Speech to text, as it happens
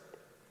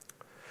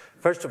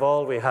First of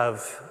all, we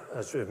have,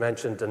 as we've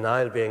mentioned, the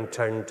Nile being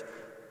turned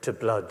to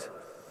blood.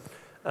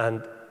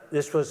 And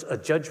this was a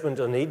judgment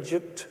on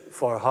Egypt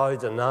for how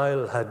the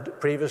Nile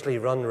had previously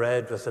run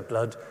red with the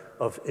blood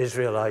of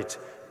Israelite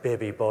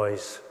baby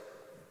boys.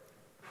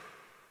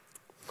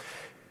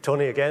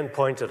 Tony again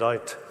pointed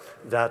out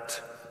that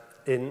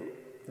in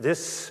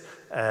this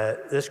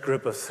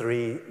group of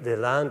three, the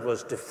land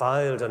was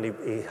defiled, and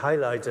he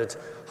highlighted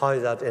how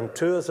that in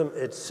two of them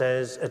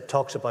it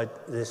talks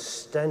about the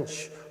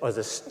stench or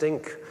the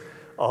stink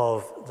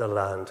of the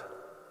land.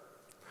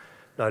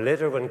 Now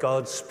later, when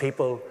God's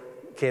people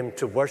came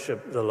to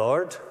worship the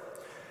Lord,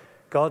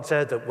 God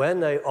said that when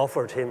they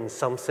offered him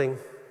something,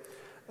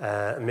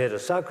 made a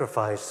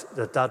sacrifice,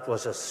 that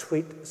was a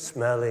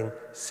sweet-smelling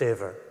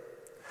savor.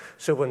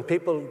 So when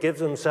people give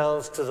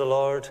themselves to the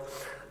Lord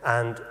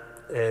and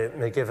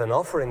may give an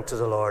offering to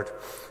the Lord,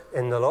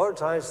 in the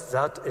Lord's eyes,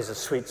 that is a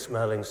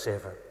sweet-smelling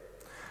savor.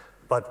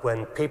 But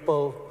when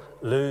people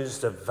lose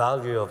the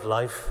value of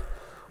life,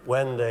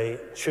 when they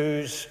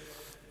choose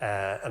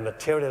a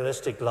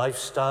materialistic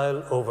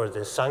lifestyle over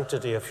the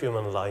sanctity of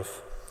human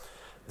life,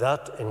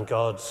 that in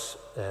God's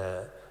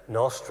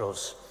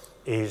nostrils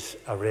is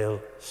a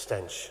real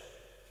stench.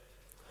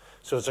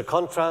 So it's a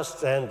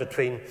contrast then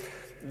between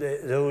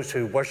those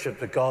who worship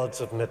the gods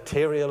of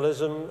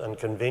materialism and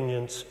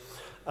convenience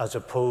as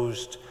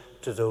opposed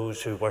to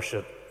those who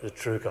worship the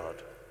true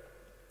God.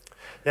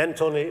 Then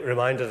Tony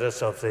reminded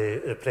us of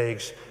the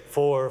plagues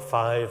 4,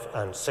 5,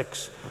 and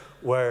 6,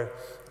 where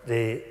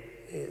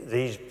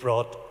these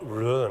brought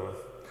ruin.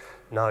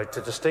 Now,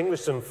 to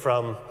distinguish them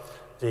from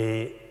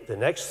the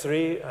next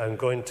three, I'm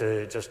going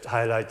to just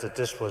highlight that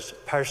this was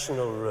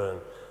personal ruin.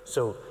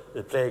 So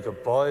the plague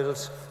of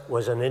boils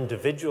was an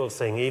individual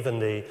thing. Even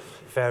the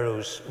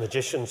Pharaoh's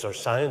magicians or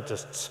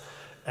scientists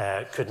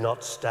could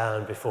not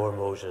stand before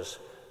Moses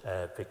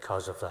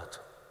because of that.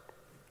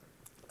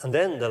 And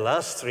then the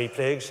last three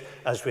plagues,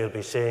 as we'll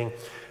be seeing,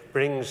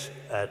 brings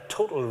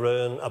total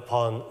ruin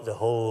upon the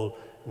whole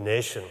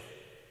nation.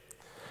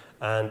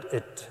 And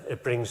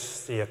it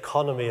brings the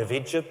economy of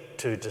Egypt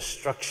to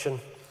destruction.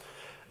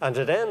 And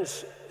it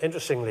ends,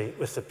 interestingly,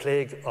 with the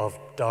plague of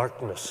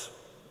darkness.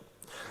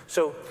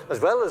 So, as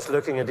well as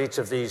looking at each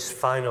of these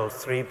final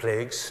three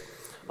plagues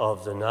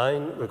of the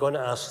 9, we're going to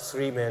ask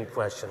three main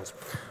questions.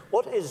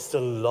 What is the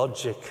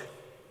logic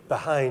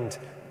behind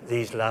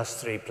these last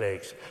three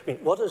plagues? I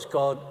mean, what is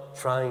God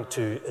trying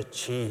to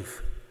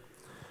achieve?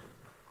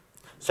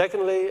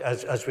 Secondly,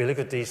 as we look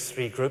at these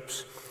three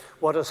groups,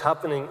 what is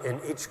happening in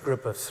each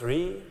group of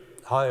three?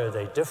 How are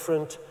they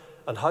different?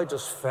 And how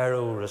does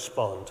Pharaoh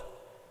respond?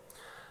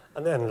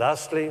 And then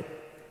lastly,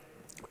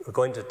 we're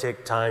going to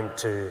take time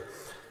to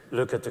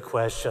look at the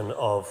question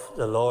of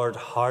the Lord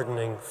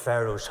hardening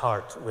Pharaoh's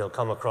heart. We'll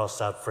come across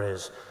that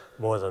phrase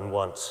more than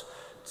once.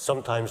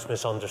 Sometimes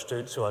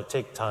misunderstood, so I'll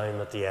take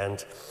time at the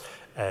end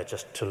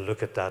just to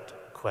look at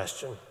that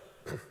question.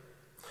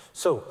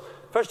 So,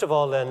 first of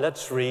all then,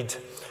 let's read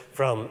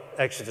from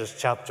Exodus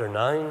chapter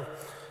 9,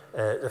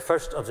 the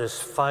first of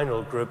this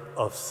final group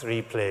of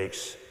three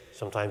plagues,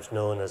 sometimes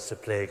known as the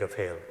plague of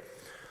hail.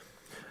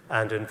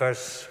 And in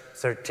verse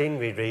 13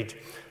 we read,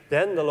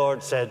 "Then the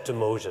Lord said to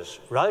Moses,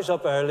 'Rise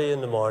up early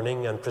in the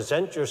morning and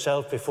present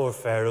yourself before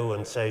Pharaoh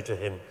and say to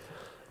him,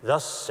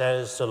 Thus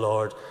says the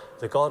Lord,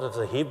 the God of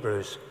the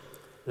Hebrews,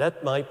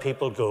 Let my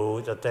people go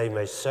that they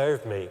may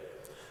serve me.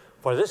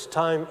 For this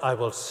time I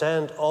will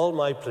send all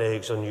my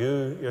plagues on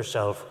you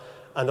yourself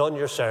and on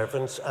your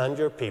servants and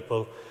your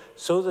people,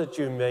 so that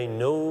you may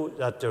know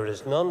that there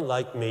is none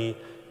like me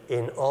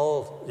in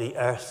all the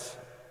earth.'"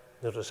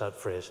 Notice that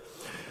phrase.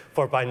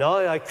 "For by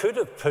now I could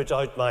have put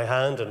out my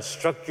hand and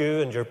struck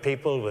you and your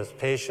people with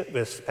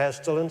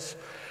pestilence,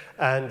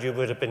 and you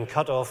would have been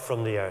cut off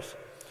from the earth.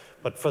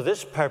 But for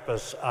this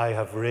purpose I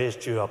have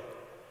raised you up,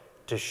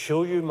 to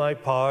show you my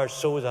power,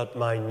 so that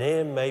my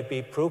name may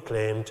be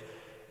proclaimed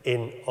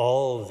in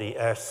all the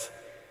earth.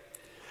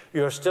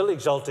 You are still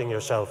exalting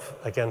yourself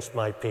against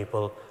my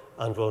people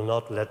and will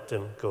not let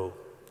them go."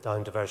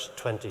 Down to verse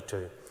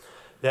 22.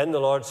 "Then the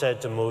Lord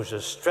said to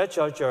Moses, 'Stretch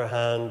out your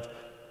hand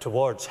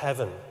towards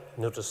heaven.'"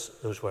 Notice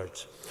those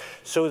words.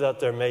 "So that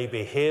there may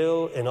be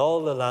hail in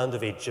all the land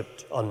of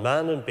Egypt, on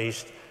man and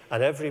beast,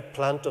 and every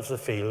plant of the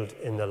field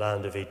in the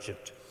land of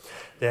Egypt."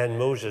 Then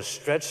Moses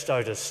stretched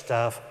out his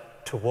staff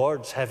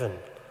towards heaven,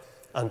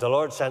 and the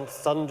Lord sent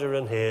thunder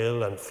and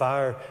hail, and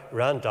fire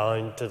ran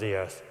down to the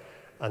earth,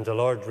 and the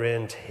Lord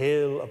rained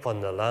hail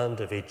upon the land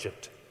of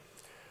Egypt.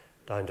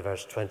 Down to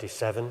verse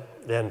 27.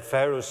 "Then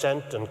Pharaoh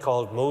sent and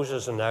called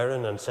Moses and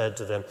Aaron and said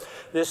to them,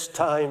 'This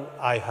time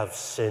I have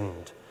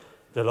sinned.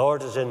 The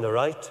Lord is in the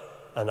right,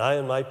 and I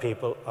and my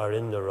people are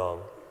in the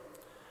wrong.'"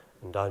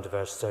 And down to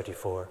verse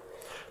 34.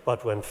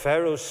 "But when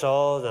Pharaoh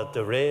saw that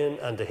the rain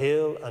and the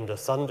hail and the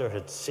thunder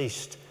had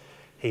ceased,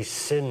 he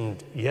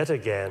sinned yet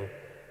again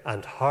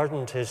and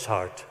hardened his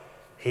heart,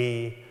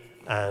 he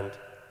and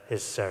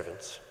his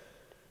servants."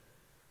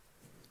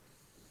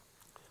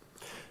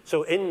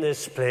 So in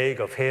this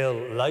plague of hail,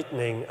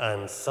 lightning,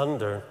 and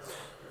thunder,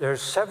 there are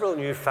several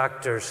new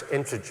factors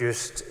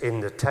introduced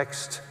in the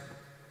text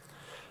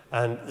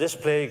And this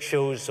plague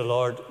shows the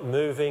Lord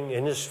moving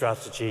in his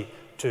strategy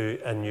to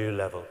a new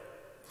level.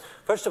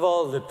 First of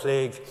all, the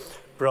plague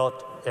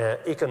brought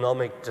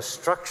economic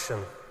destruction,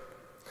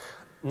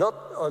 not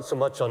so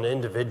much on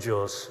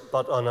individuals,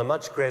 but on a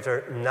much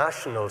greater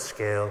national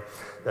scale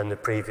than the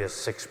previous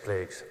 6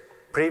 plagues.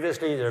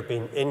 Previously, there had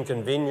been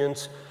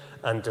inconvenience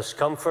and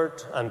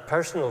discomfort and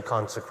personal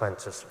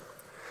consequences.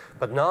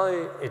 But now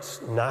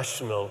it's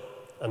national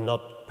and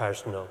not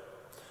personal.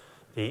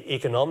 The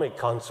economic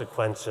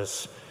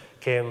consequences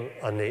came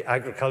on the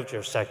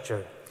agriculture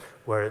sector,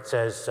 where it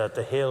says that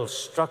the hail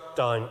struck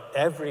down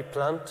every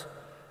plant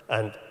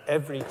and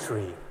every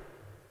tree.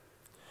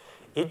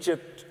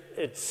 Egypt,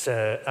 its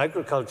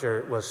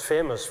agriculture was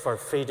famous for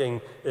feeding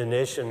the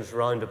nations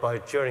round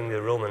about during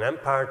the Roman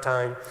Empire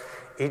time.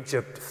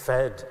 Egypt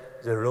fed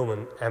the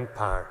Roman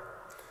Empire.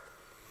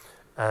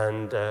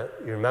 And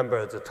you remember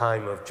at the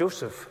time of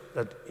Joseph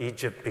that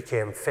Egypt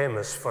became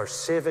famous for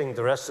saving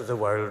the rest of the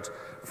world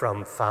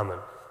from famine.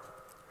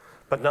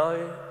 But now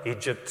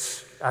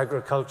Egypt's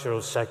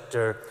agricultural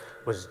sector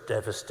was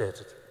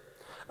devastated.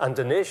 And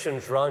the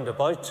nations round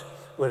about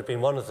would have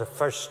been one of the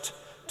first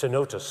to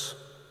notice.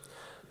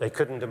 They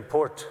couldn't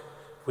import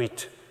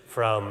wheat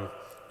from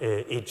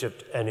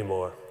Egypt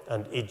anymore.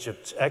 And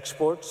Egypt's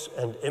exports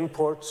and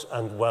imports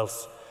and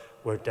wealth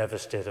were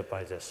devastated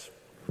by this.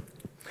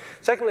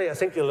 Secondly, I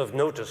think you'll have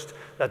noticed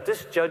that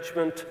this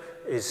judgment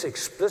is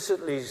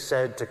explicitly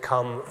said to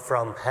come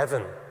from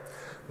heaven.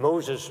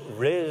 Moses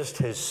raised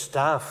his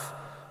staff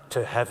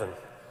to heaven.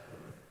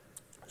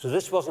 So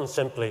this wasn't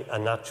simply a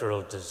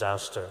natural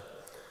disaster.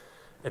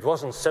 It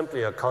wasn't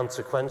simply a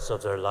consequence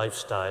of their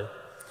lifestyle.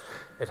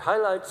 It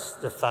highlights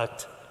the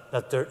fact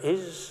that there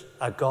is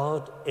a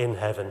God in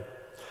heaven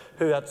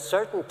who at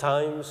certain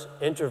times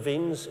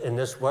intervenes in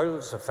this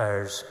world's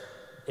affairs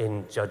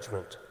in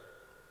judgment.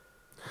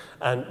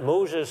 And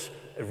Moses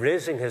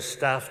raising his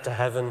staff to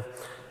heaven,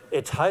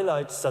 it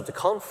highlights that the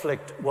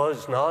conflict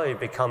was now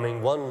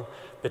becoming one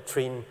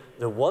between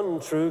the one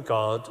true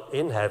God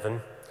in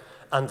heaven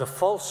and the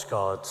false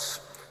gods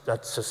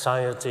that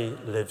society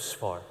lives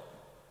for.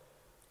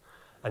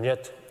 And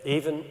yet,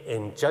 even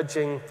in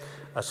judging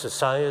a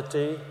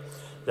society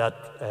that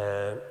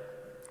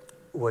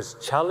was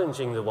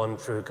challenging the one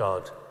true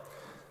God,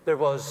 there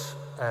was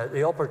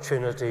the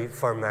opportunity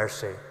for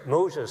mercy.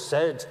 Moses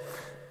said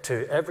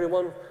to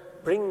everyone,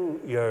 bring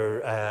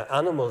your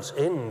animals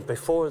in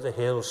before the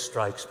hail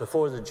strikes,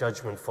 before the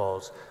judgment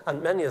falls.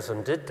 And many of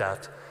them did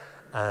that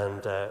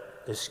and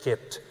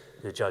escaped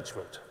the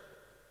judgment.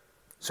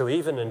 So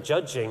even in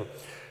judging,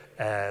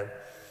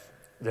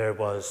 there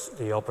was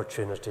the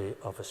opportunity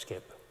of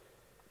escape.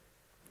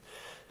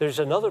 There's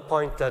another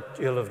point that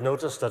you'll have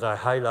noticed that I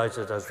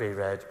highlighted as we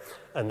read,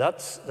 and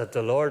that's that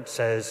the Lord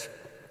says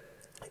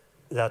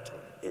that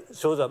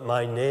so that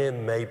my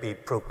name may be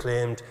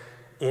proclaimed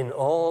in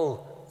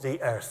all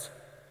the earth.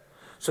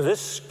 So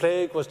this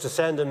plague was to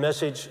send a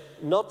message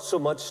not so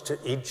much to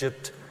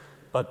Egypt,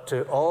 but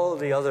to all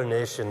the other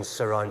nations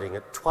surrounding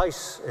it.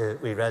 Twice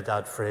we read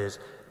that phrase,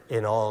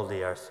 in all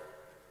the earth.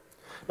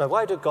 Now,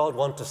 why did God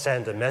want to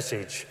send a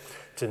message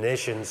to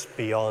nations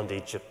beyond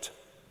Egypt?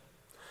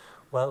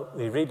 Well,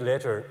 we read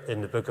later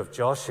in the book of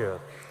Joshua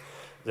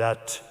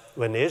that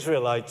when the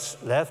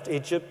Israelites left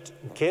Egypt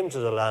and came to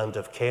the land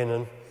of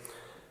Canaan,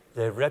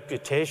 the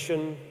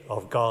reputation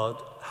of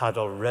God had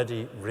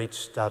already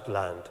reached that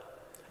land.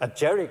 At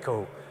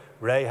Jericho,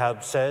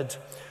 Rahab said,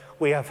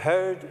 "We have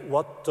heard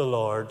what the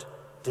Lord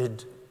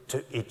did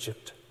to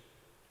Egypt."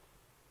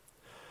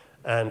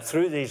 And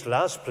through these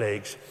last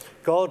plagues,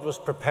 God was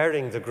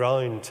preparing the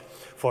ground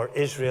for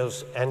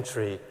Israel's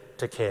entry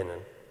to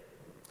Canaan.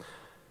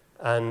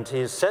 And he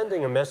is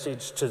sending a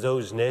message to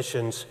those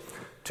nations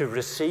to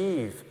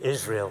receive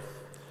Israel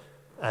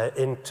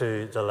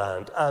into the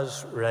land,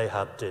 as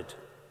Rahab did.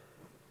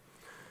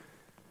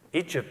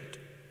 Egypt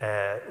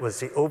was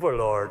the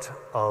overlord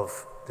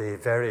of the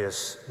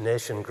various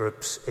nation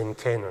groups in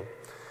Canaan.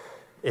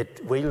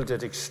 It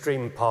wielded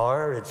extreme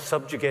power, it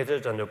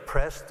subjugated and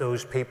oppressed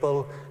those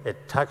people,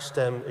 it taxed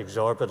them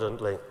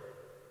exorbitantly.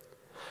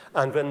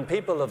 And when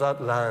people of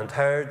that land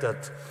heard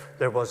that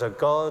there was a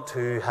God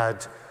who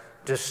had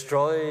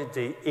destroyed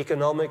the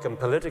economic and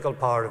political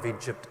power of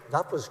Egypt,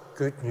 that was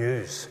good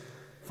news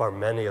for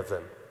many of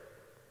them.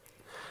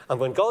 And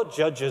when God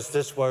judges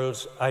this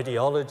world's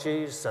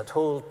ideologies that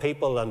hold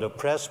people and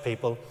oppress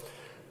people,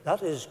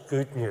 that is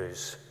good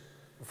news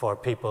for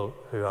people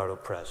who are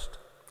oppressed,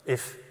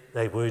 if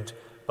they would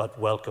but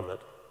welcome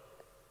it.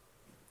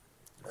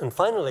 And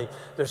finally,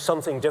 there's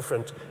something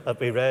different that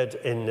we read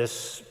in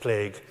this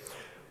plague,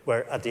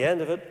 where at the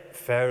end of it,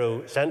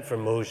 Pharaoh sent for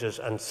Moses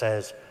and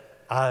says,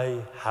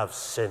 "I have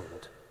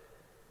sinned.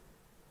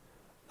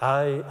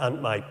 I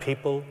and my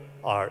people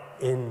are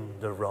in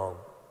the wrong."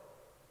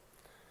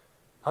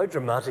 How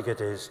dramatic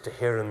it is to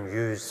hear him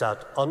use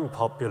that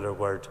unpopular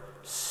word,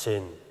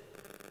 sin.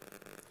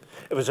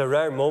 It was a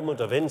rare moment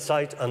of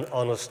insight and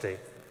honesty.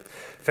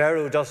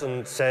 Pharaoh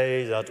doesn't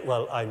say that,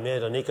 well, I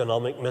made an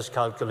economic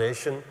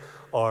miscalculation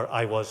or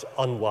I was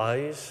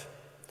unwise.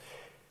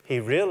 he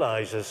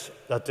realizes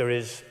that there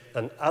is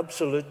an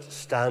absolute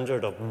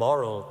standard of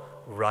moral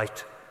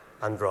right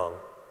and wrong.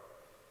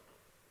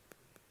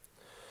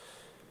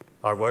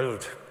 Our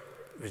world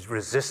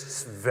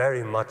resists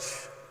very much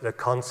the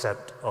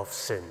concept of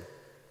sin.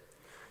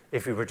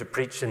 If we were to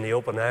preach in the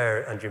open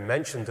air and you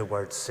mentioned the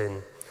word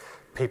sin,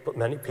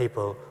 many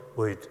people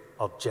would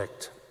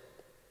object.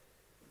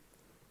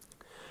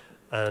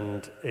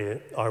 And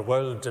our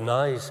world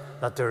denies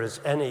that there is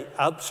any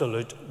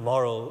absolute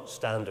moral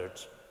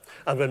standards.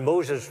 And when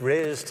Moses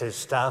raised his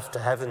staff to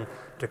heaven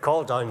to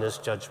call down this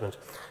judgment,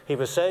 he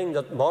was saying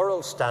that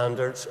moral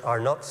standards are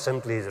not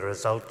simply the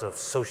result of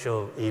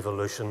social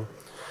evolution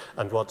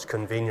and what's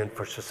convenient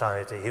for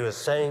society. He was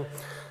saying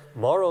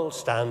moral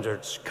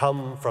standards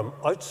come from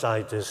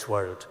outside this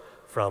world,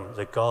 from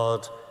the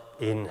God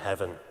in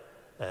heaven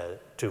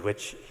to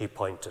which he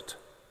pointed.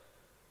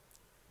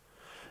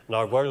 And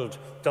our world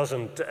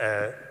doesn't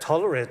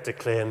tolerate the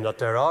claim that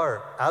there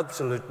are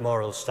absolute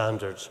moral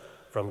standards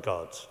from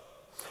God's,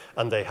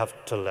 and they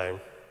have to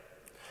learn.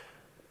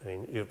 I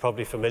mean, you're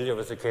probably familiar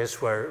with the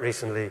case where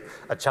recently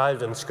a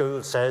child in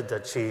school said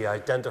that she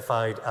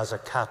identified as a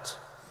cat,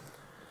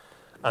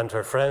 and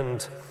her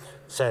friend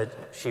said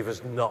she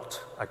was not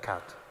a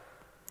cat.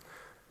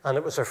 And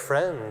it was her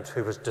friend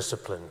who was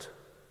disciplined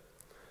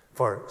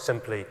for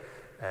simply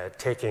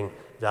taking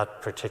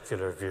that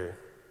particular view.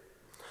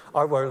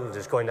 Our world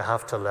is going to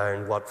have to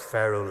learn what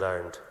Pharaoh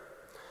learned.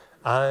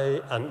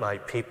 I and my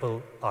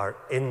people are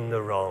in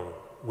the wrong.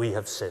 We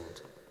have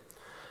sinned.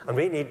 And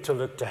we need to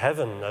look to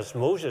heaven, as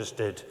Moses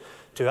did,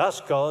 to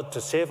ask God to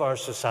save our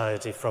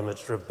society from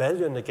its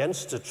rebellion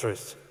against the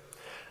truth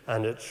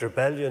and its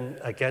rebellion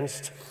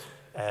against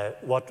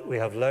what we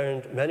have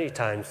learned many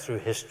times through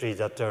history,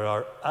 that there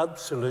are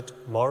absolute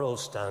moral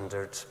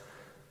standards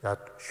that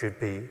should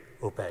be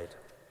obeyed.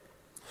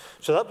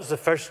 So that was the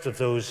first of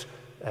those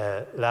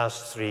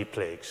last three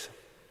plagues.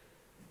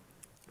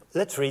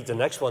 Let's read the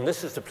next one.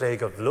 This is the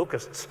plague of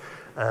locusts,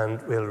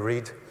 and we'll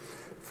read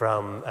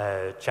from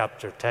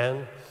chapter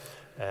 10,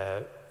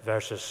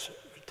 verses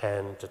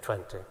 10 to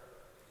 20.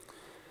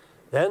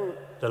 Then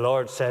the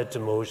Lord said to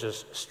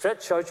Moses,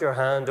 "Stretch out your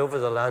hand over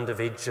the land of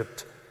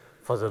Egypt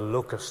for the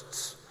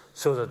locusts,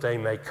 so that they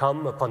may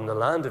come upon the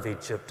land of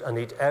Egypt and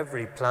eat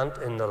every plant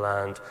in the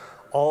land,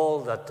 all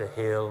that the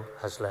hail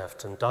has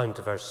left." And down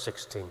to verse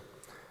 16.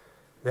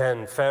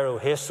 Then Pharaoh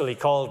hastily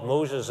called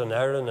Moses and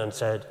Aaron and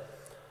said,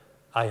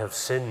 "I have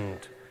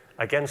sinned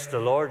against the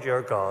Lord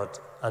your God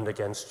and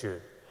against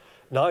you.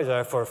 Now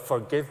therefore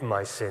forgive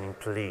my sin,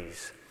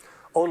 please,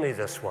 only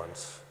this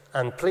once,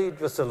 and plead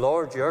with the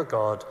Lord your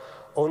God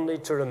only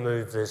to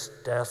remove this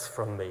death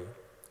from me."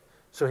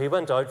 So he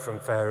went out from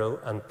Pharaoh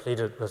and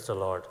pleaded with the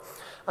Lord.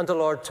 And the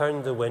Lord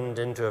turned the wind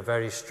into a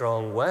very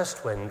strong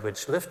west wind,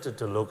 which lifted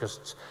the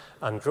locusts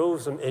and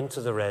drove them into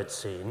the Red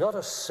Sea. Not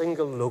a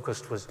single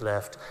locust was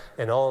left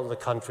in all the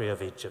country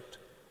of Egypt.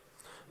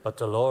 But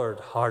the Lord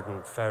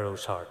hardened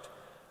Pharaoh's heart,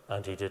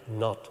 and he did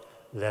not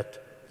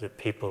let the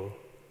people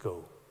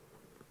go.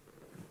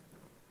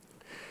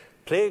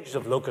 Plagues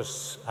of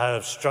locusts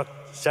have struck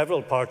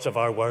several parts of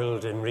our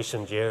world in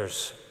recent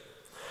years.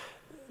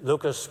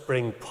 Locusts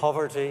bring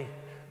poverty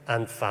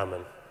and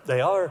famine. They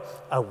are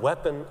a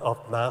weapon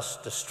of mass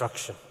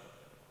destruction.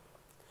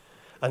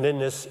 And in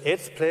this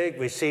eighth plague,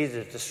 we see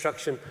the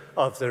destruction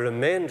of the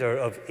remainder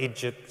of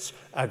Egypt's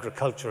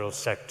agricultural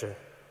sector.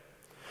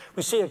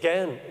 We see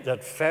again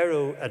that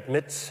Pharaoh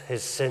admits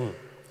his sin,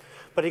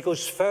 but he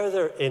goes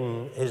further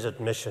in his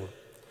admission.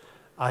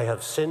 "I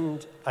have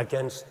sinned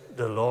against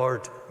the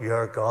Lord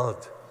your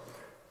God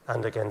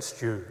and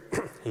against you,"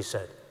 he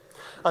said.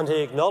 And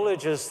he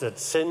acknowledges that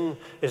sin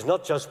is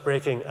not just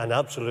breaking an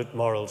absolute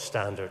moral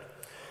standard.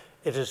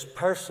 It is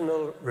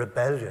personal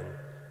rebellion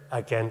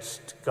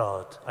against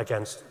God,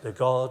 against the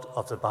God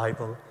of the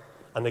Bible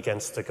and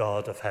against the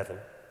God of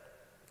heaven.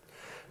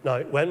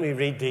 Now, when we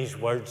read these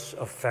words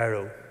of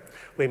Pharaoh,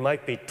 we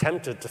might be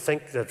tempted to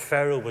think that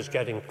Pharaoh was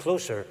getting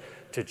closer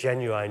to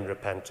genuine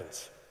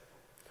repentance.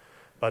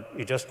 But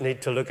you just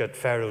need to look at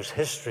Pharaoh's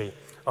history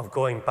of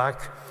going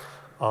back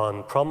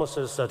on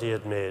promises that he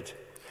had made.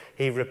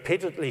 He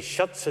repeatedly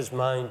shuts his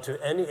mind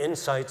to any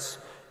insights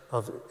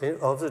of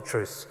the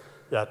truth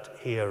that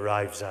he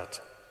arrives at.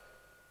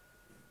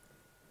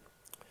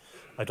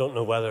 I don't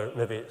know whether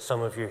maybe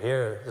some of you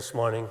here this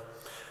morning,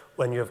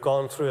 when you've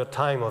gone through a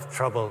time of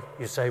trouble,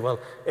 you say, well,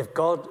 if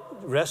God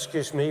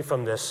rescues me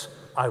from this,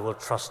 I will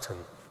trust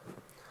him.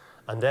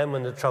 And then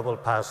when the trouble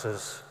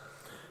passes,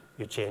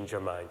 you change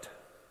your mind.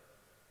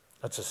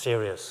 That's a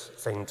serious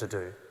thing to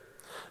do.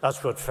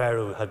 That's what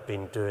Pharaoh had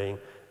been doing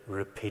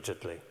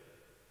repeatedly.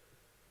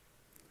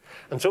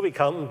 And so we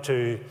come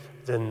to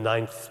the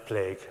ninth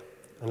plague.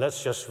 And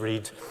let's just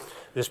read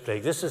this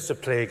plague. This is the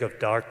plague of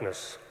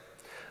darkness.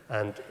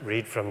 And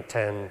read from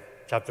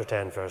chapter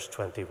 10, verse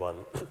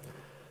 21.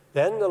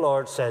 Then the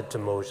Lord said to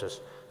Moses,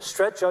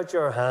 "Stretch out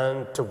your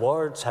hand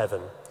towards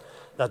heaven,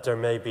 that there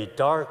may be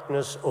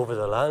darkness over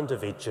the land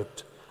of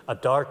Egypt, a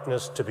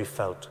darkness to be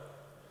felt."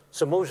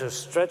 So Moses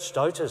stretched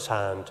out his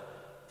hand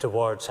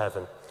towards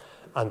heaven,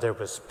 and there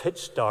was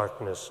pitch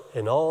darkness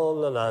in all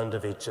the land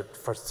of Egypt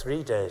for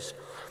 3 days.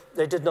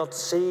 They did not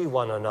see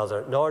one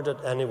another, nor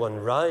did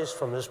anyone rise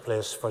from his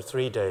place for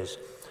 3 days.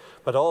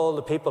 But all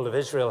the people of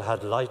Israel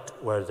had light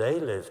where they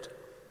lived.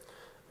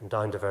 And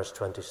down to verse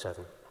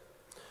 27.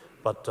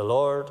 But the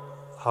Lord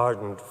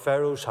hardened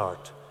Pharaoh's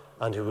heart,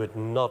 and he would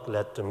not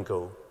let them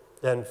go.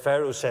 Then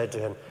Pharaoh said to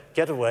him,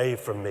 "Get away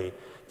from me.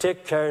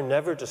 Take care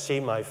never to see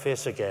my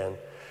face again,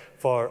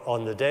 for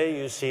on the day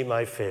you see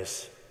my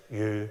face,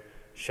 you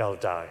shall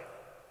die."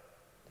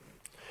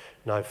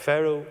 Now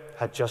Pharaoh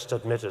had just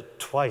admitted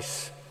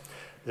twice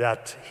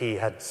that he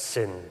had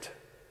sinned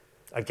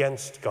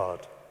against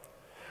God,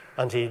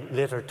 and he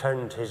later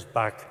turned his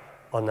back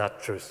on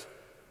that truth.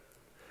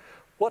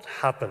 What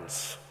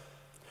happens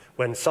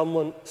when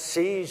someone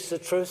sees the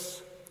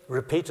truth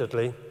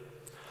repeatedly,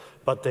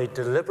 but they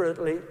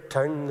deliberately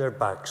turn their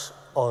backs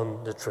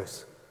on the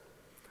truth?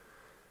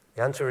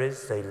 The answer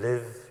is they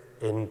live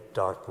in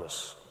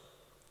darkness,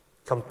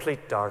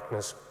 complete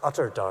darkness,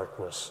 utter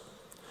darkness.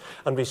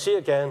 And we see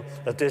again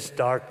that this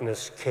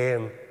darkness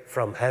came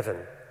from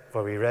heaven,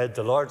 for we read,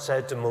 the Lord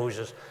said to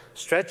Moses,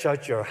 "Stretch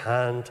out your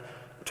hand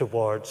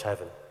towards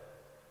heaven."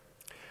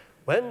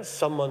 When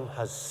someone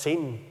has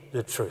seen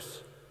the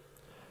truth,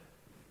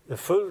 the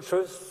full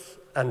truth,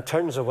 and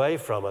turns away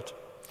from it,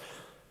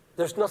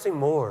 there's nothing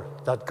more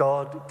that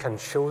God can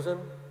show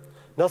them,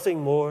 nothing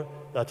more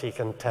that he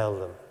can tell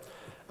them,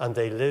 and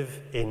they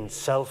live in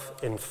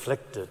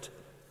self-inflicted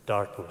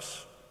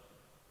darkness.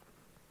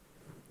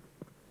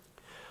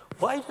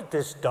 Why did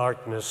this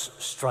darkness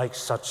strike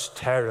such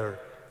terror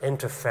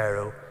into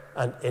Pharaoh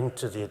and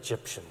into the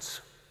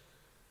Egyptians?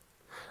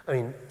 I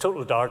mean,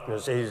 total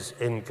darkness is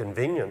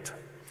inconvenient,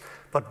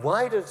 but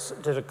why did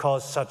it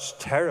cause such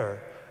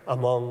terror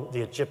among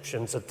the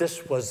Egyptians that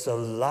this was the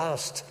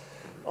last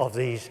of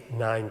these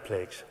 9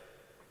 plagues?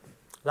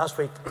 Last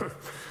week,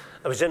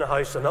 I was in a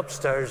house, and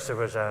upstairs there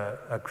was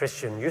a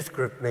Christian youth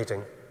group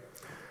meeting,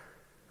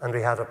 and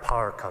we had a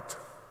power cut.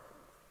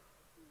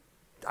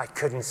 I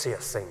couldn't see a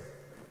thing,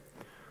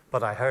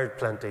 but I heard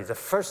plenty. The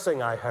first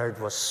thing I heard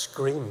was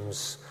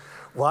screams,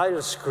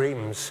 wild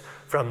screams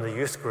from the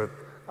youth group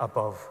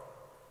above.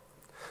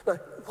 Now,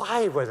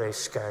 why were they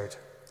scared?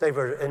 They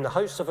were in the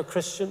house of a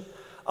Christian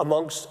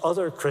amongst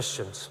other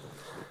Christians.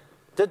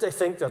 Did they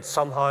think that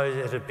somehow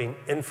it had been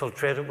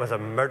infiltrated with a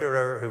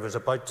murderer who was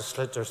about to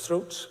slit their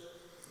throats?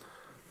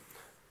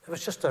 It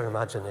was just their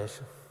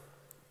imagination.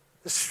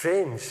 It's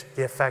strange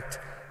the effect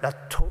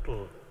that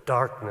total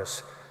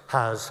darkness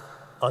has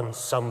on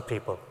some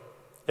people.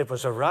 It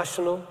was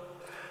irrational,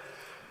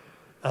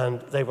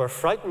 and they were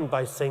frightened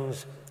by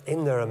things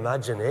in their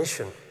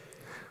imagination,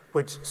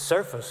 which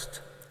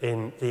surfaced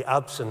in the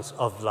absence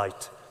of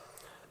light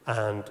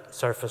and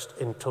surfaced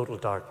in total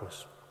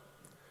darkness.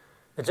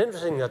 It's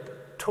interesting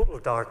that total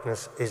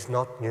darkness is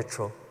not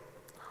neutral.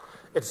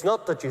 It's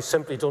not that you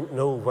simply don't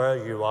know where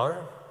you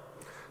are,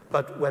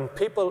 but when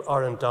people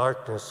are in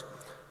darkness,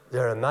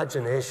 their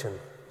imagination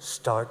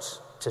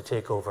starts to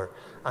take over.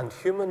 And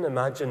human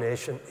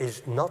imagination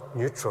is not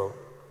neutral,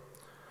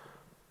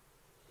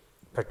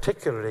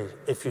 particularly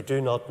if you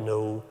do not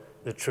know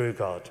the true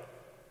God.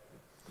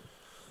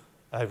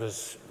 I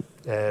was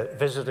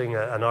visiting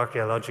an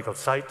archaeological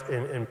site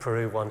in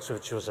Peru once,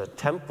 which was a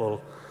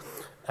temple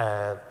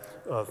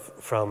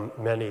from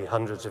many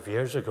hundreds of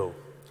years ago.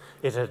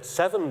 It had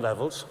 7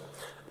 levels,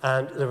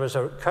 and there was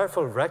a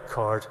careful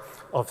record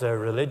of their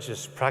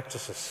religious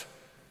practices.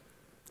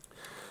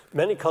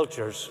 Many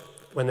cultures,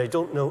 when they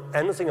don't know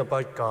anything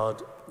about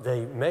God,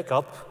 they make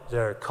up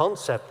their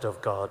concept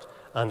of God,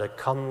 and it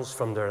comes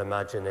from their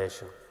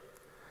imagination.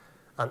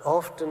 And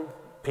often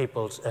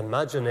people's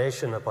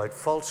imagination about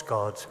false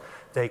gods,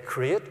 they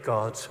create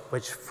gods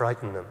which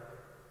frighten them.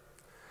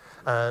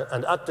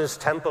 And at this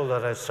temple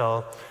that I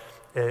saw,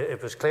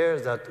 it was clear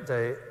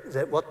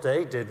that what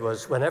they did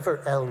was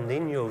whenever El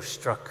Nino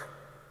struck,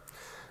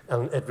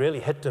 and it really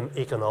hit them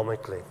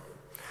economically.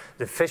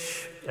 The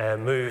fish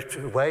moved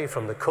away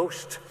from the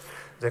coast,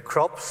 the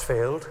crops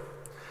failed,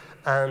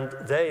 and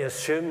they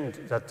assumed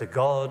that the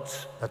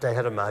gods that they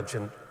had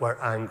imagined were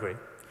angry.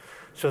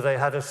 So they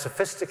had a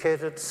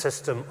sophisticated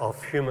system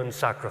of human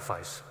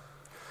sacrifice.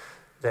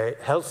 The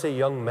healthy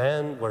young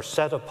men were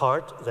set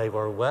apart, they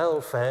were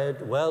well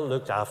fed, well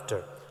looked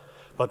after.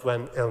 But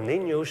when El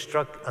Nino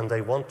struck and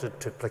they wanted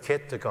to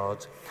placate the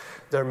gods,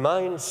 their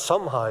minds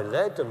somehow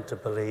led them to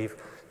believe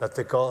that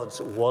the gods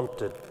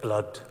wanted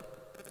blood.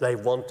 They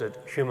wanted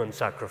human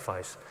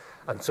sacrifice.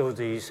 And so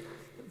these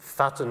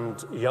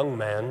fattened young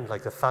men,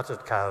 like the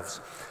fatted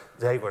calves,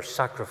 they were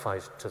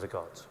sacrificed to the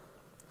gods.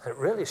 And it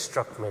really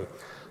struck me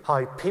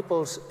how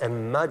people's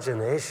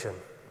imagination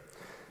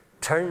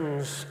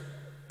turns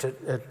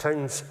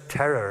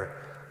terror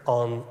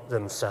on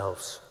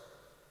themselves.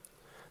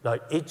 Now,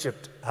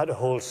 Egypt had a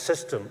whole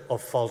system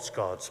of false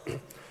gods.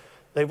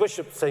 They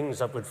worshipped things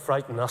that would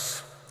frighten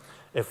us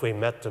if we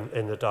met them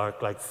in the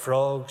dark, like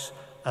frogs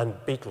and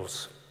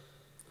beetles.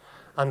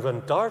 And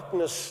when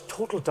darkness,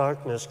 total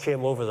darkness,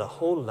 came over the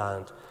whole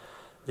land,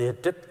 the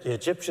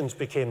Egyptians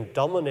became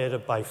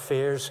dominated by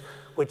fears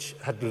which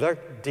had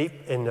lurked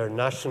deep in their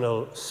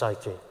national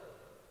psyche.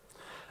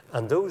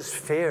 And those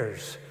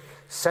fears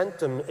sent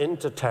them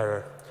into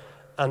terror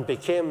and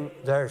became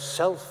their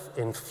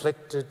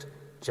self-inflicted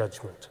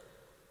judgment.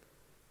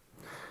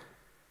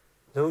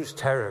 Those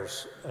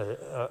terrors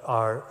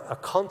are a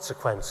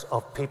consequence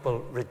of people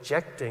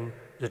rejecting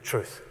the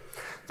truth.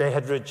 They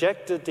had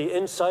rejected the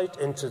insight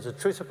into the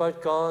truth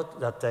about God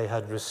that they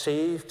had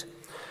received.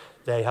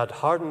 They had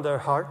hardened their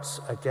hearts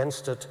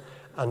against it,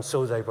 and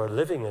so they were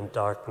living in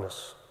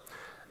darkness.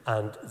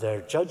 And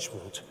their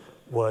judgment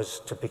was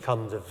to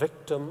become the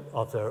victim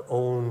of their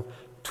own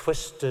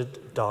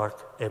twisted,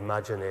 dark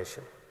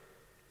imagination.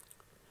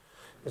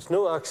 It's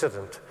no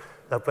accident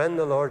that when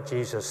the Lord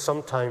Jesus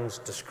sometimes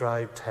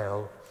described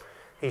hell,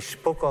 he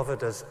spoke of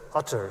it as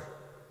utter,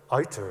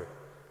 outer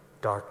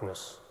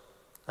darkness.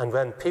 And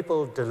when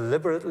people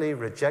deliberately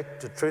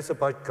reject the truth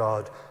about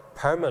God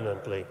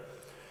permanently,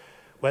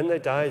 when they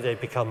die, they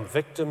become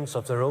victims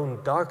of their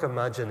own dark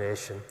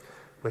imagination,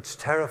 which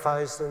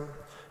terrifies them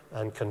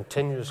and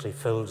continuously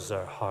fills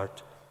their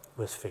heart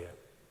with fear.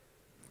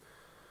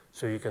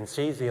 So you can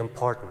see the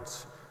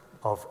importance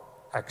of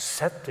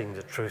accepting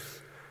the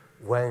truth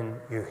when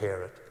you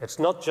hear it. It's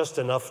not just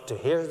enough to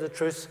hear the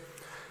truth,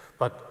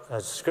 but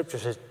as Scripture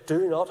says,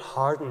 do not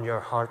harden your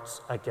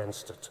hearts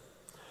against it.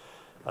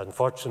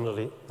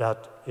 Unfortunately,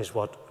 that is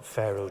what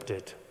Pharaoh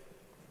did.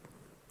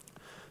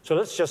 So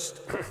let's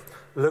just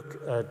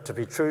look, to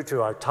be true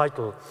to our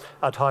title,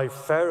 at how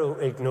Pharaoh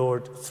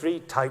ignored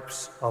three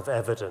types of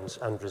evidence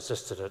and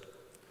resisted it.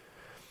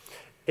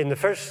 In the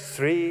first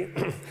three,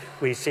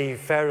 we see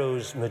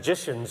Pharaoh's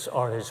magicians,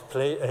 or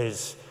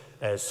his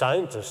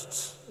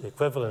scientists, the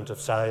equivalent of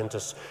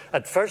scientists.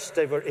 At first,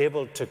 they were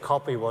able to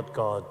copy what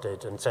God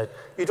did and said,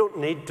 you don't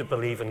need to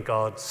believe in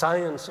God.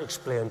 Science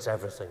explains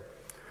everything.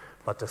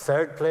 But the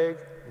third plague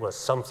was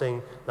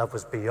something that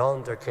was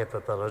beyond their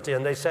capability.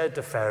 And they said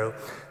to Pharaoh,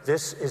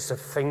 this is the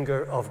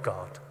finger of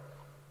God.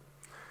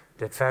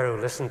 Did Pharaoh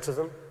listen to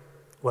them?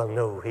 Well,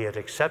 no. He had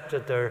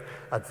accepted their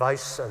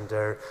advice and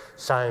their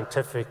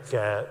scientific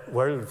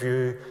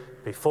worldview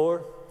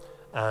before.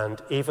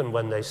 And even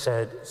when they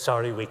said,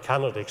 sorry, we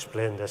cannot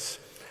explain this,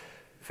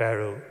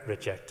 Pharaoh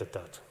rejected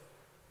that.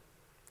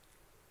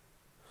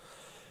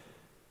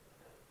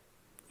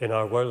 In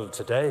our world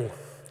today,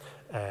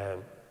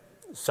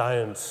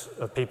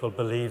 people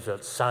believe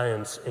that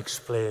science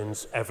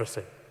explains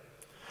everything.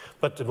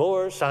 But the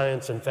more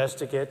science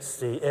investigates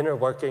the inner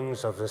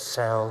workings of the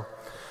cell,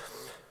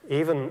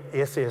 even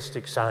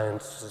atheistic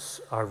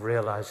scientists are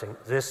realizing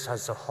this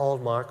has the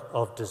hallmark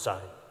of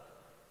design.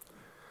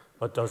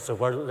 But does the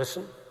world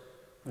listen?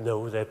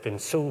 No, they've been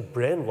so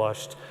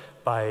brainwashed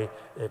by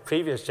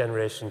previous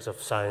generations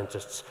of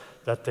scientists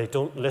that they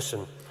don't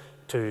listen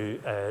to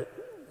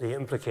the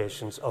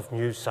implications of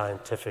new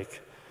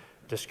scientific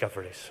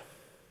discoveries.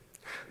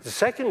 The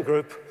second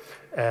group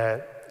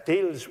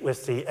deals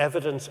with the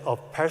evidence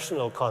of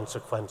personal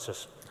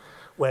consequences.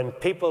 When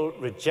people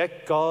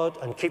reject God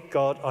and keep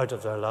God out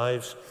of their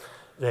lives,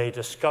 they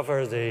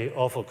discover the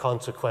awful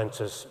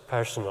consequences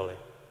personally.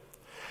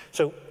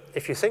 So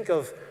if you think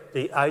of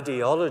the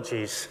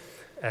ideologies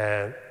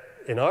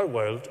in our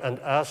world and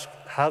ask,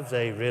 have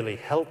they really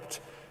helped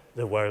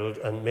the world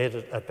and made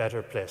it a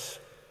better place?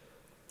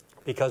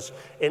 Because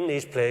in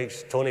these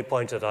plagues, Tony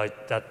pointed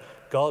out that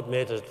God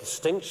made a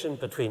distinction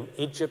between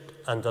Egypt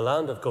and the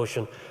land of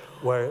Goshen,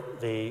 where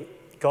the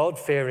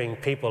God-fearing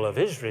people of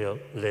Israel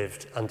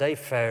lived, and they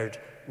fared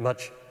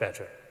much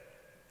better.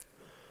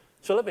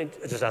 So let me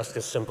just ask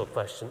a simple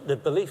question. The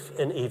belief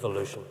in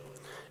evolution.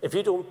 If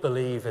you don't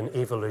believe in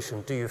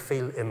evolution, do you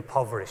feel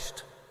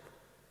impoverished?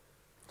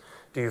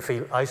 Do you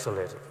feel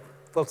isolated?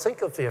 Well,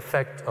 think of the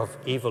effect of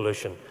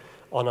evolution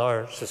on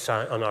our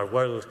society, on our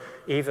world,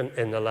 even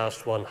in the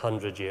last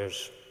 100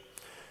 years,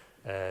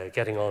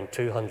 getting on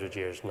 200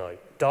 years now.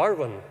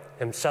 Darwin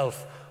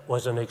himself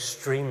was an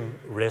extreme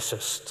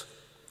racist.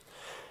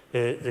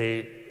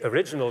 The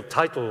original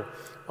title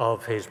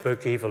of his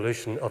book,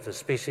 Evolution of the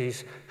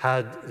Species,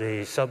 had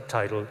the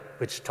subtitle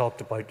which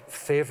talked about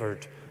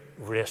favored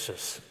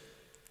races.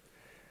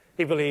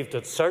 He believed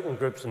that certain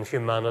groups in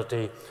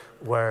humanity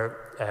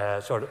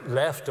were sort of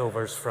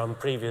leftovers from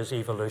previous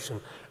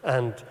evolution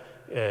and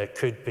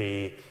could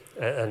be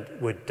and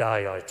would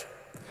die out.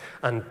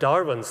 And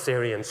Darwin's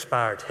theory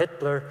inspired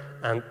Hitler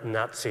and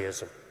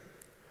Nazism.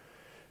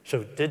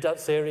 So did that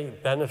theory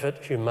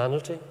benefit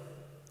humanity?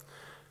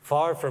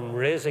 Far from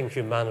raising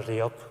humanity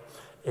up,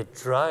 it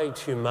dragged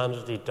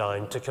humanity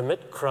down to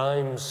commit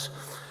crimes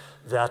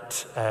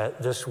that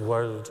this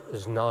world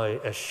is now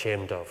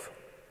ashamed of.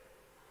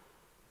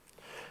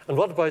 And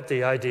what about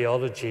the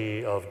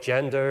ideology of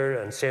gender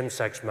and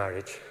same-sex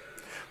marriage?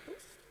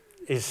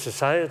 Is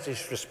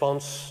society's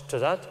response to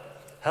that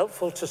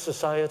helpful to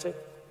society?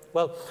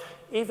 Well,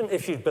 even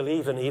if you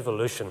believe in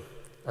evolution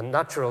and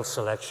natural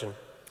selection,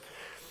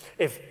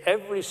 if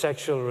every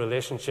sexual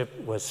relationship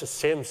was a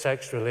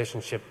same-sex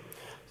relationship,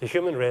 the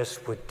human race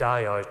would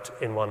die out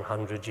in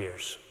 100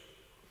 years.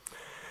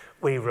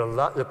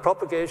 The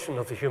propagation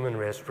of the human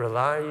race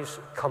relies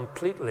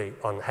completely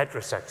on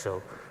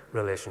heterosexual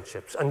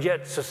relationships, and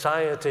yet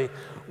society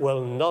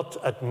will not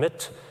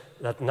admit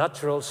that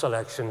natural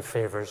selection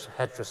favors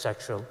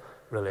heterosexual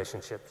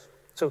relationships.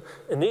 So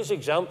in these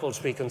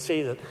examples, we can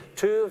see that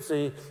two of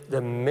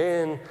the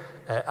main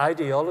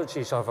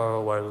ideologies of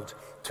our world,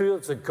 two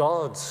of the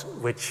gods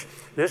which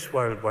this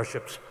world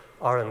worships,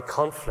 are in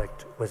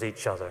conflict with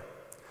each other.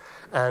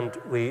 And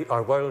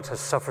our world has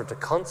suffered the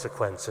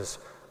consequences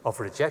of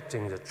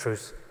rejecting the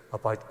truth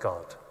about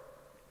God.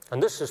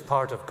 And this is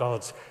part of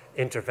God's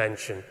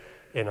intervention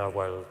in our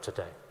world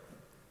today.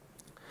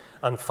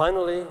 And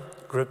finally,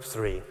 group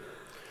 3.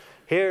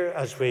 Here,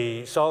 as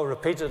we saw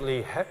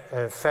repeatedly,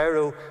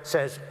 Pharaoh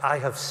says, "I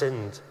have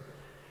sinned."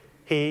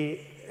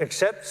 He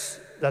accepts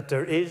that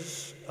there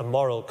is a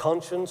moral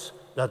conscience,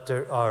 that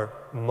there are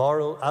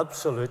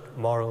absolute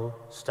moral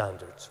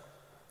standards.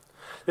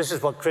 This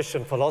is what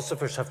Christian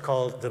philosophers have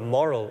called the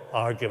moral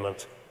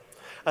argument.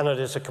 And it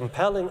is a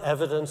compelling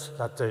evidence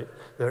that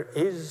there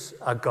is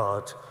a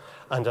God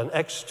and an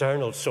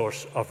external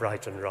source of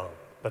right and wrong.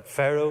 But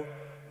Pharaoh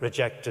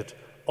rejected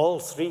all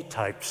 3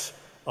 types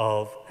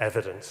of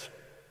evidence.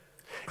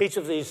 Each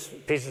of these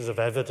pieces of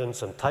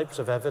evidence and types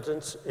of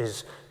evidence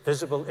is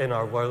visible in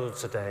our world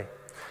today.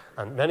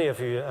 And many of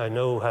you, I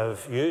know,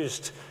 have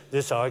used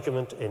this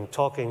argument in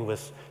talking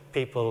with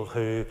people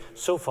who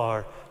so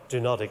far do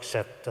not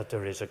accept that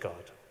there is a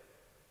God.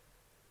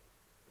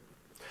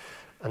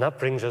 And that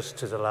brings us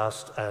to the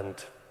last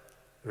and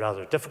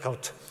rather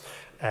difficult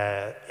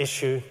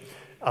issue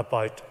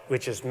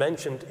which is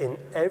mentioned in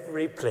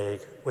every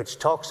plague, which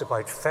talks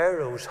about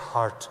Pharaoh's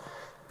heart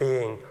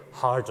being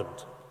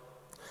hardened.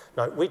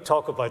 Now, we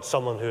talk about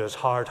someone who is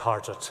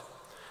hard-hearted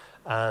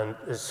and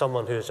is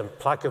someone who is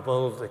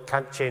implacable, that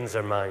can't change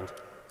their mind.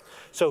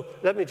 So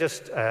let me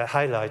just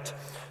highlight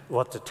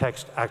what the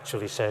text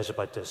actually says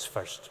about this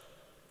first.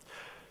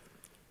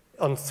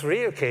 On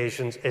 3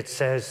 occasions, it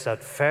says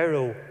that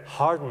Pharaoh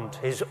hardened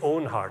his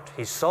own heart.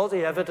 He saw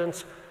the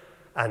evidence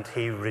and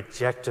he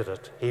rejected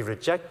it. He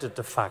rejected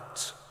the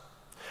facts.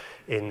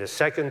 In the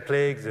 2nd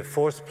plague, the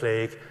 4th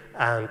plague,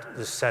 and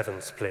the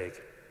 7th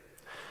plague.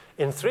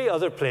 In 3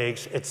 other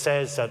plagues, it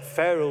says that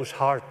Pharaoh's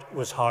heart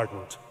was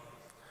hardened.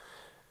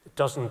 It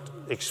doesn't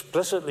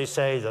explicitly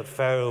say that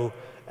Pharaoh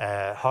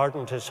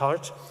hardened his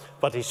heart,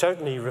 but he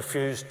certainly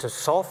refused to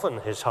soften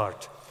his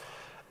heart.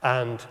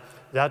 And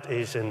that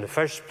is in the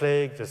 1st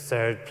plague, the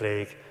 3rd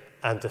plague,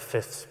 and the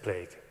 5th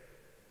plague.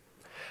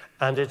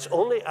 And it's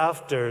only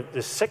after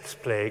the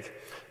 6th plague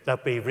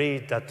that we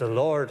read that the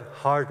Lord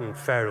hardened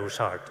Pharaoh's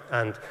heart.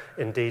 And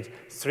indeed,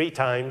 3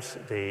 times,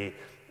 the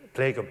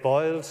plague of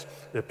boils,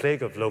 the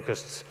plague of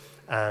locusts,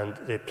 and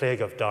the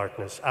plague of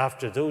darkness.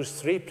 After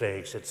those 3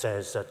 plagues, it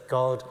says that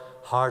God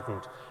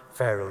hardened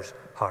Pharaoh's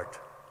heart.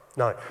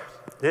 Now,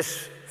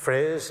 this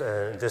phrase,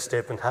 this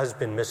statement has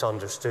been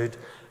misunderstood,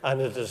 and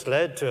it has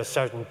led to a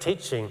certain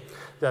teaching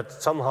that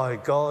somehow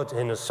God,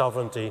 in his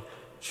sovereignty,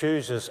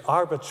 chooses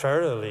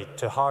arbitrarily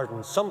to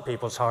harden some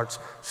people's hearts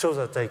so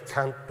that they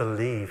can't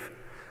believe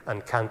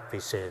and can't be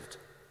saved.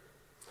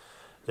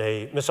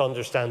 They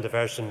misunderstand the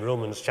verse in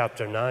Romans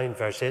chapter 9,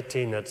 verse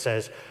 18 that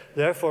says,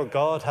 "Therefore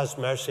God has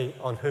mercy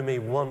on whom he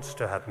wants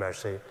to have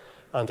mercy,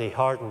 and he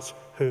hardens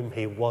whom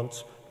he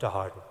wants to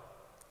harden."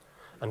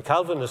 And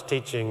Calvinist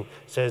teaching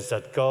says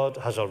that God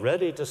has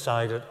already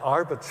decided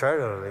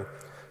arbitrarily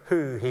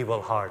who he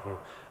will harden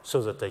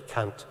so that they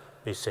can't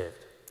be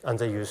saved. And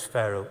they use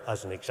Pharaoh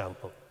as an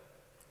example.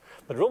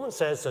 But Romans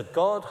says that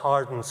God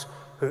hardens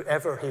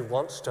whoever he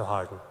wants to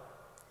harden.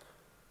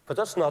 But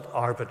that's not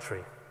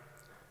arbitrary.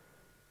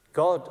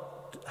 God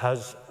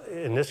has,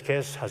 in this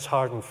case, has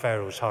hardened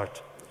Pharaoh's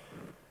heart.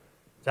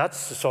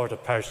 That's the sort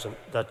of person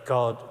that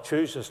God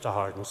chooses to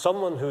harden.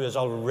 Someone who has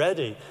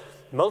already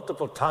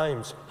multiple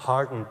times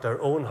hardened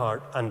their own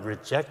heart and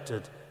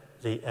rejected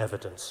the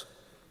evidence.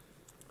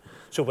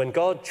 So when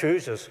God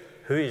chooses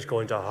who he's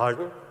going to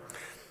harden,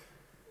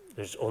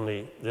 there's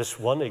only this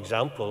one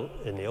example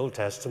in the Old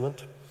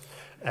Testament.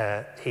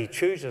 He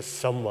chooses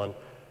someone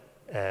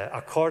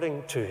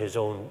according to his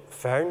own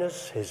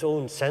fairness, his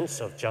own sense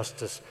of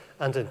justice,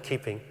 and in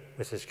keeping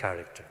with his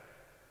character.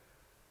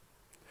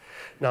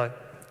 Now,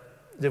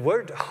 the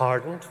word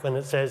hardened, when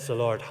it says the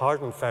Lord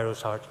hardened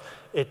Pharaoh's heart,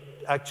 it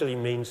actually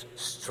means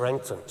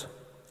strengthened.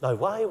 Now,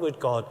 why would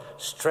God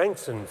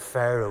strengthen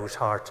Pharaoh's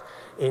heart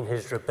in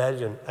his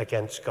rebellion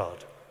against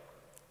God?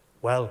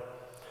 Well,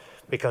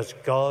 because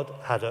God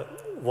had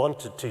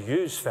wanted to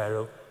use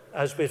Pharaoh,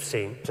 as we've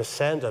seen, to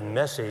send a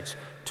message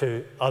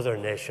to other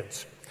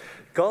nations.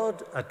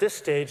 God, at this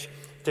stage,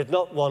 did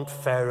not want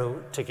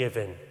Pharaoh to give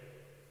in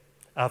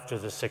after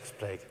the 6th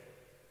plague.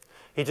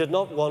 He did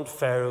not want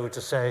Pharaoh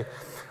to say,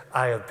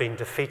 "I have been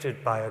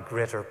defeated by a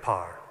greater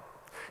power."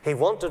 He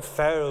wanted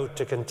Pharaoh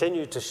to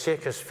continue to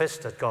shake his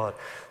fist at God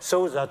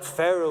so that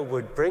Pharaoh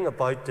would bring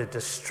about the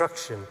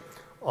destruction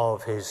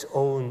of his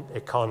own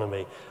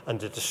economy and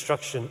the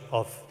destruction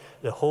of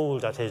the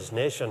hold that his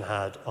nation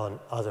had on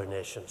other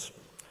nations.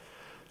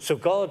 So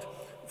God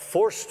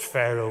forced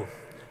Pharaoh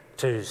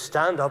to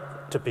stand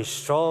up, to be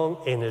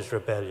strong in his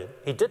rebellion.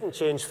 He didn't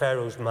change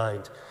Pharaoh's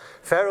mind.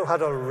 Pharaoh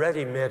had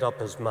already made up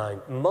his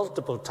mind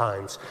multiple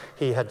times.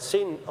 He had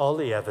seen all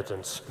the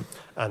evidence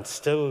and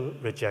still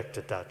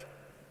rejected that.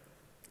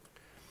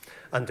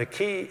 And the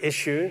key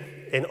issue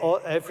in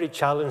every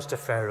challenge to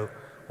Pharaoh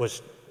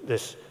was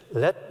this: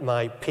 let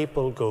my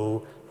people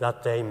go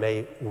that they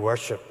may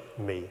worship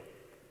me.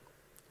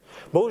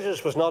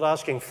 Moses was not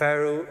asking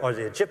Pharaoh or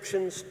the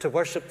Egyptians to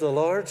worship the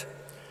Lord.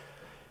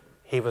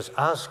 He was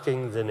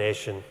asking the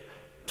nation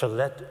to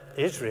let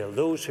Israel,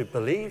 those who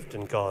believed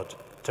in God,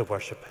 to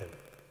worship him.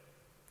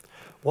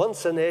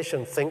 Once a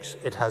nation thinks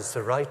it has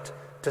the right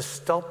to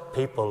stop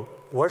people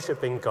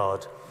worshiping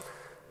God,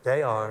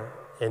 they are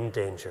in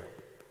danger.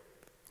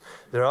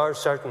 There are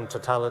certain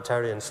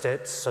totalitarian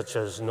states, such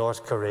as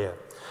North Korea,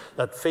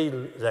 that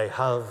feel they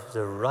have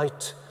the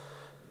right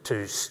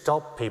to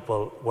stop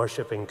people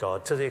worshiping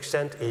God, to the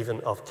extent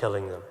even of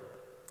killing them.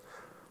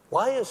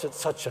 Why is it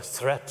such a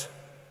threat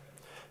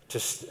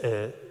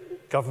to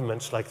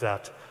governments like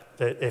that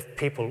if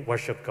people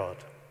worship God?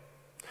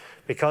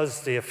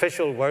 Because the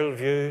official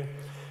worldview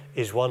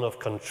is one of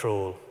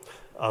control,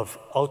 of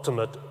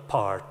ultimate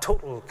power,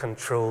 total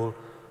control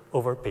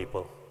over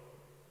people.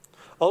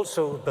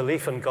 Also,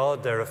 belief in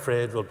God, they're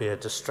afraid, will be a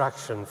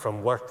distraction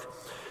from work.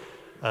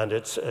 And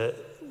it's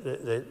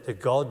the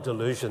God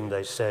delusion,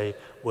 they say,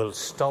 will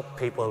stop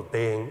people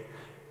being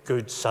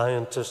good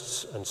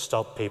scientists and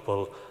stop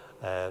people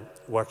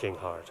working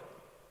hard.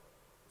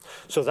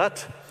 So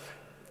that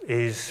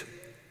is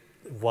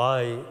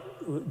why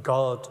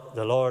God,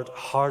 the Lord,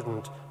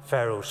 hardened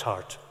Pharaoh's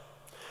heart.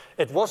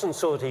 It wasn't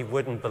so that he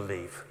wouldn't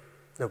believe.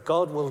 Now,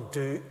 God will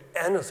do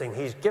anything.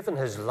 He's given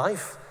his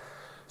life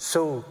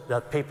so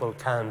that people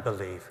can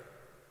believe.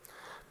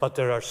 But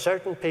there are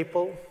certain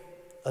people,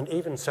 and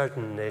even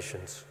certain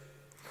nations,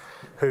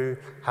 who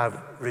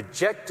have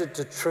rejected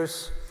the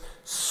truth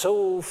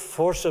so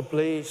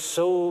forcibly,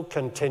 so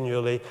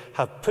continually,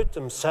 have put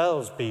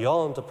themselves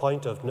beyond the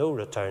point of no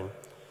return,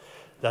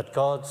 that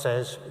God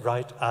says,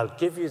 right, I'll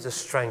give you the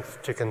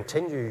strength to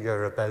continue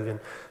your rebellion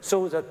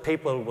so that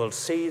people will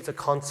see the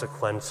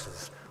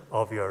consequences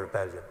of your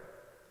rebellion.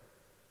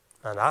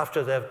 And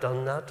after they've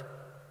done that,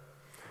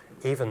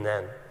 even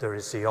then, there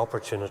is the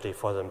opportunity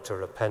for them to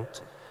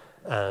repent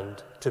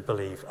and to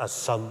believe, as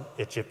some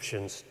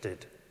Egyptians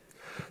did.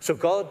 So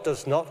God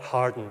does not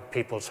harden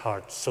people's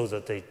hearts so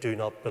that they do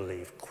not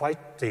believe.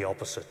 Quite the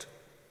opposite.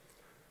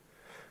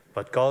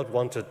 But God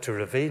wanted to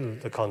reveal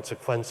the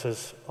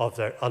consequences of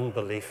their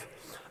unbelief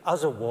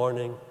as a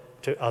warning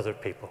to other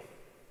people.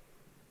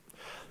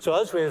 So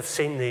as we have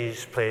seen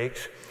these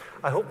plagues,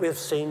 I hope we have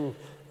seen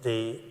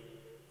the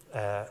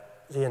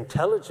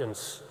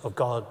intelligence of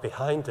God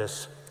behind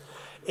this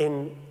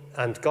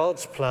and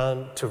God's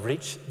plan to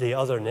reach the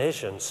other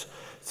nations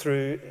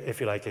through,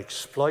 if you like,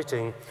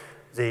 exploiting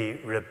the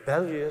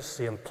rebellious,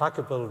 the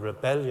implacable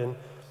rebellion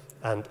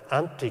and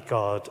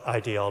anti-God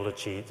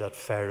ideology that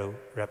Pharaoh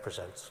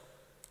represents.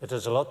 It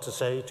has a lot to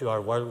say to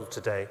our world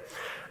today,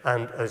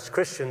 and as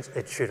Christians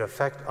it should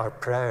affect our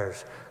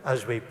prayers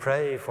as we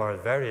pray for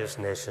various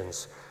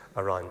nations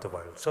around the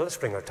world. So let's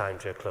bring our time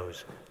to a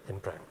close in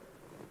prayer.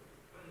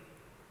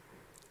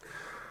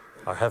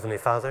 Our Heavenly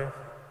Father,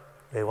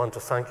 we want to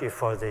thank you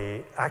for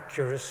the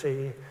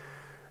accuracy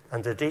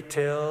and the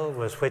detail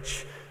with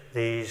which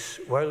these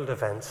world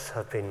events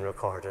have been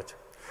recorded,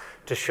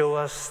 to show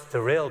us the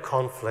real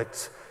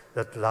conflicts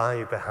that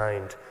lie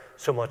behind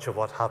so much of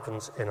what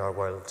happens in our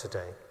world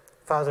today.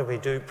 Father, we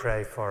do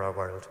pray for our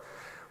world.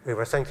 We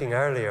were thinking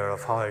earlier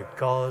of how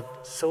God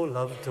so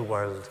loved the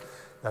world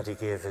that he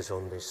gave his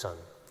only Son.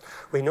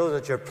 We know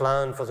that your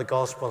plan for the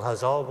gospel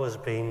has always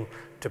been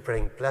to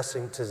bring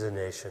blessing to the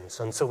nations.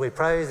 And so we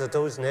pray that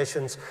those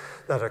nations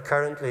that are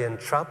currently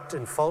entrapped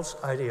in false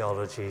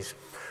ideologies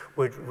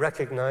would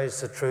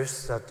recognize the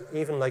truth that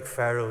even like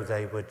Pharaoh,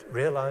 they would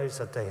realize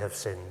that they have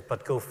sinned,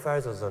 but go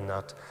further than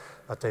that,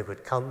 that they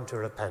would come to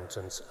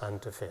repentance and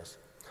to faith.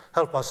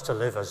 Help us to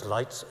live as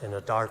lights in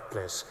a dark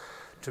place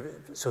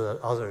so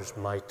that others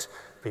might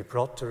be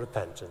brought to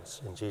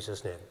repentance. In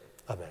Jesus' name,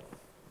 amen.